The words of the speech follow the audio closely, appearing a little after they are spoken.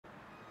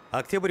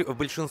Октябрь в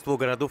большинство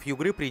городов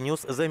Югры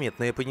принес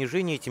заметное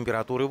понижение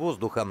температуры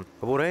воздуха.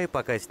 В Урае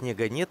пока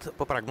снега нет,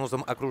 по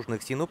прогнозам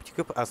окружных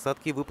синоптиков,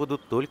 осадки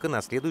выпадут только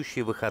на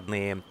следующие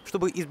выходные.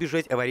 Чтобы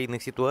избежать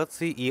аварийных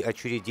ситуаций и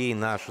очередей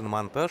на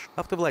шиномонтаж,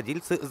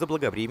 автовладельцы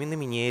заблаговременно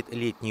меняют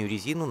летнюю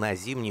резину на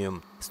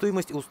зимнюю.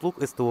 Стоимость услуг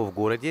СТО в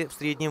городе в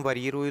среднем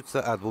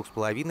варьируется от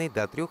 2,5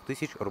 до 3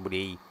 тысяч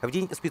рублей. В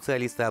день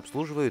специалисты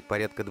обслуживают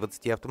порядка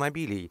 20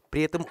 автомобилей.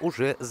 При этом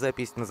уже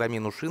запись на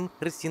замену шин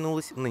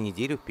растянулась на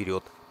неделю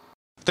вперед.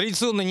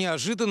 Традиционно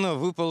неожиданно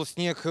выпал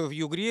снег в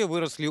Югре,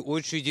 выросли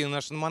очереди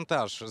на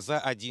шиномонтаж. За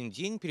один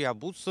день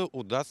переобуться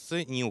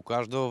удастся не у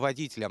каждого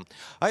водителя.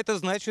 А это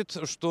значит,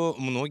 что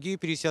многие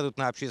пересядут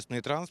на общественный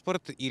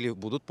транспорт или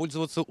будут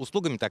пользоваться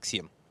услугами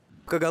такси.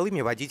 В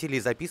Когалыме водителей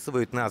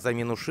записывают на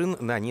замену шин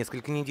на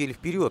несколько недель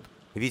вперед.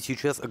 Ведь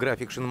сейчас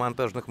график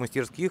шиномонтажных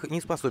мастерских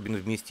не способен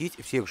вместить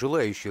всех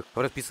желающих. В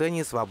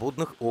расписании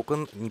свободных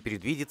окон не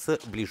предвидится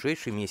в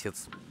ближайший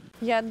месяц.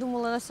 Я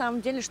думала на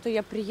самом деле, что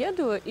я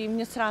приеду и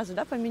мне сразу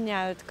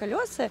поменяют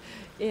колеса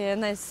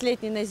с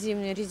летней на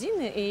зимнюю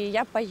резины, и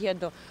я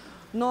поеду.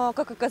 Но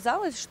как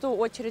оказалось, что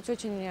очередь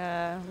очень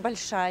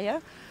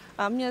большая.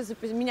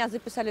 Меня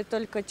записали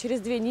только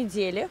через 2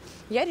 недели.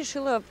 Я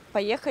решила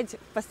поехать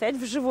постоять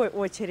в живой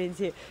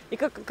очереди. И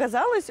как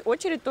оказалось,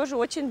 очередь тоже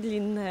очень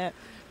длинная.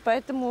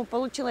 Поэтому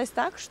получилось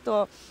так,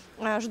 что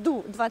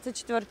жду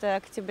 24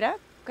 октября,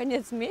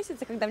 конец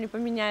месяца, когда мне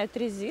поменяют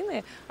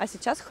резины, а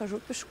сейчас хожу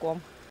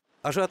пешком.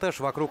 Ажиотаж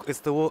вокруг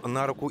СТО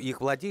на руку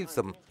их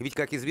владельцам. Ведь,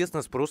 как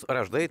известно, спрос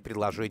рождает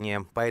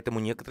предложение.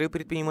 Поэтому некоторые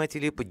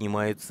предприниматели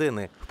поднимают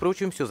цены.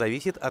 Впрочем, все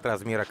зависит от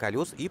размера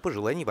колес и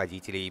пожеланий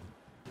водителей.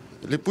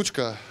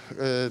 Липучка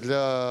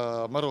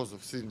для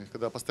морозов сильных,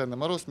 когда постоянно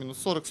мороз,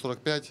 минус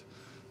 40-45,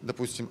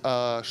 допустим.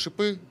 А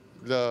шипы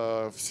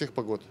для всех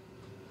погод.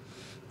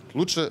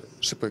 Лучше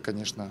шипы,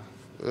 конечно.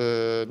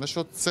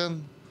 Насчет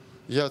цен,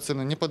 я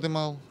цены не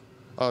поднимал.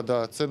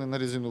 Да, цены на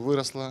резину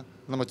выросли,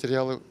 на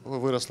материалы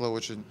выросло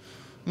очень.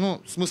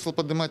 Смысла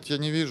поднимать я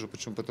не вижу.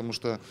 Почему? Потому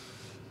что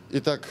и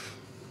так,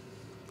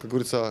 как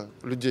говорится,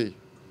 людей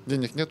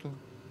денег нету.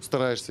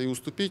 Стараешься и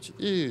уступить,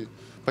 и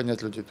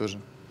понять людей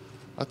тоже.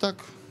 А так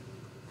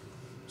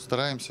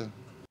стараемся.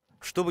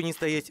 Чтобы не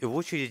стоять в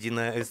очереди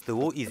на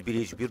СТО и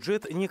сберечь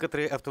бюджет,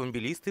 некоторые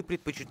автомобилисты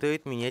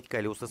предпочитают менять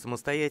колеса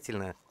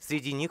самостоятельно.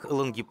 Среди них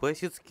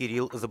лангепасец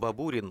Кирилл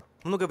Забабурин.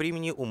 Много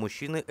времени у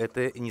мужчины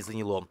это не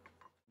заняло.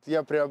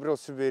 Я приобрел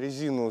себе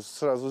резину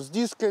сразу с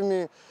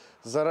дисками,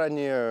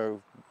 заранее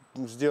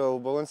сделал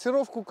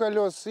балансировку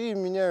колес и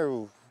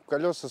меняю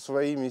колеса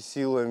своими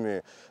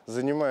силами.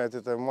 Занимает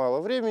это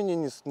мало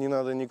времени, не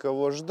надо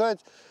никого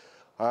ждать.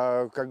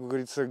 А, как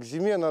говорится, к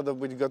зиме надо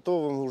быть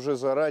готовым уже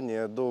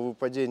заранее, до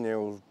выпадения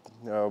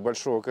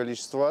большого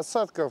количества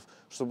осадков,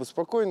 чтобы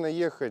спокойно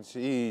ехать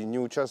и не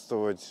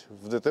участвовать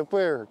в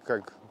ДТП,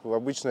 как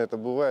обычно это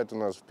бывает у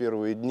нас в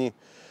первые дни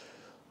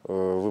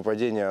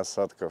выпадения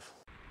осадков.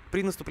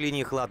 При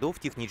наступлении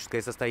холодов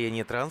техническое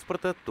состояние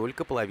транспорта –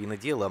 только половина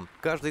дела.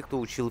 Каждый, кто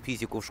учил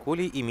физику в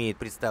школе, имеет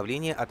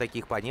представление о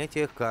таких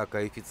понятиях, как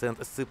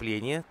коэффициент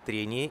сцепления,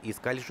 трения и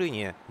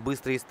скольжения,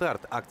 быстрый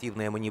старт,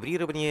 активное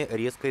маневрирование,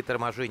 резкое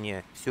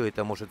торможение. Все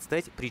это может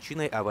стать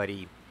причиной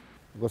аварий.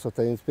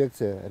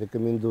 Госавтоинспекция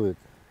рекомендует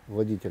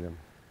водителям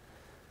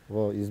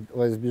во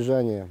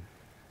избежание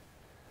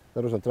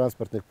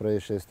дорожно-транспортных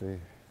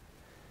происшествий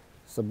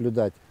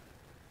соблюдать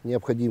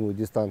необходимую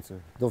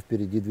дистанцию до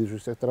впереди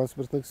движущихся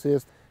транспортных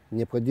средств,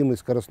 необходимый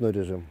скоростной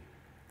режим,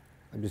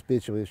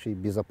 обеспечивающий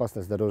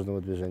безопасность дорожного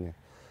движения.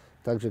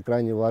 Также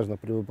крайне важно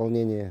при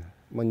выполнении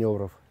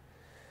маневров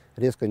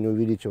резко не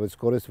увеличивать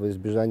скорость во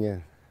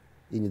избежание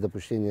и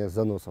недопущения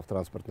заносов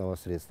транспортного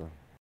средства.